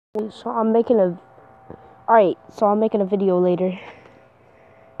So I'm making a video later.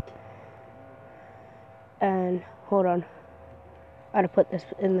 And hold on. I gotta put this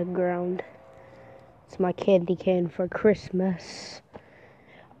in the ground. It's my candy cane for Christmas.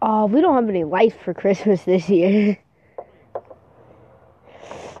 We don't have any lights for Christmas this year.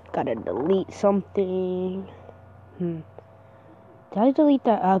 Gotta delete something. Did I delete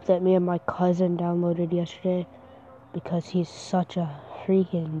that app that me and my cousin downloaded yesterday? Because he's such a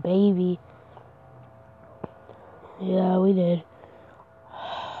freaking baby. Yeah, we did.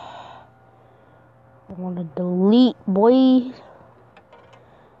 I want to delete, boys.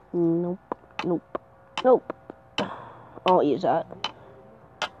 Nope. I won't use that.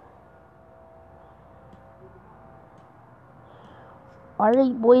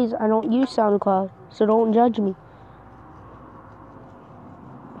 Alright, boys, I don't use SoundCloud, so don't judge me.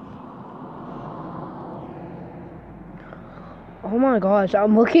 Oh my gosh,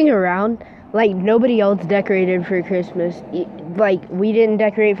 I'm looking around. Like, nobody else decorated for Christmas. Like, we didn't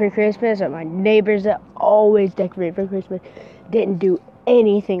decorate for Christmas, and my neighbors that always decorate for Christmas didn't do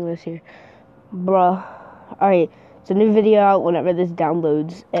anything this year. Bruh. Alright, it's a new video out whenever this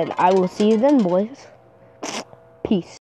downloads, and I will see you then, boys. Peace.